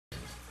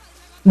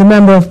The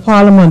Member of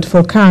Parliament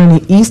for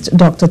Caroni East,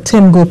 Dr.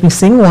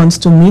 Gopeesingh, wants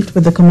to meet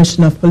with the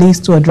Commissioner of Police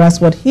to address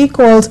what he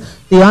calls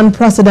the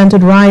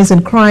unprecedented rise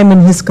in crime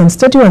in his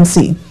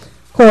constituency,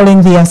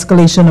 calling the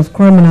escalation of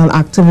criminal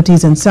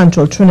activities in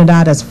central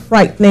Trinidad as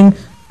frightening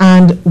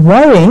and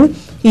worrying.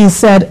 He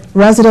said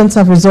residents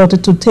have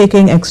resorted to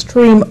taking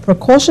extreme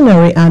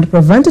precautionary and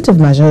preventative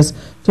measures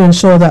to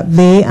ensure that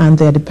they and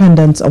their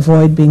dependents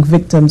avoid being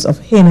victims of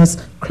heinous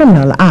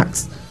criminal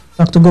acts.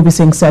 Dr.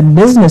 Gopeesingh said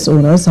business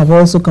owners have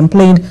also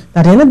complained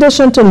that in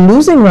addition to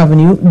losing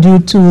revenue due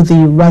to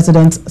the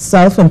residents'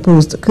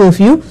 self-imposed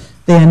curfew,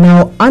 they are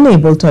now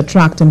unable to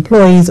attract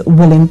employees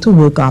willing to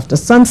work after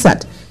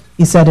sunset.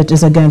 He said it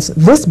is against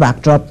this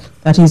backdrop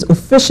that he is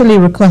officially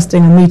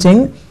requesting a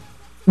meeting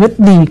with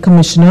the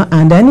Commissioner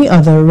and any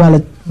other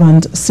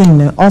relevant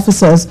senior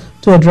officers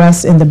to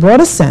address in the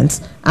broadest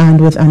sense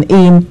and with an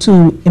aim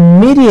to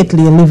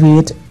immediately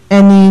alleviate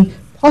any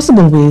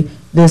possible way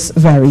this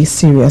very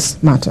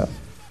serious matter.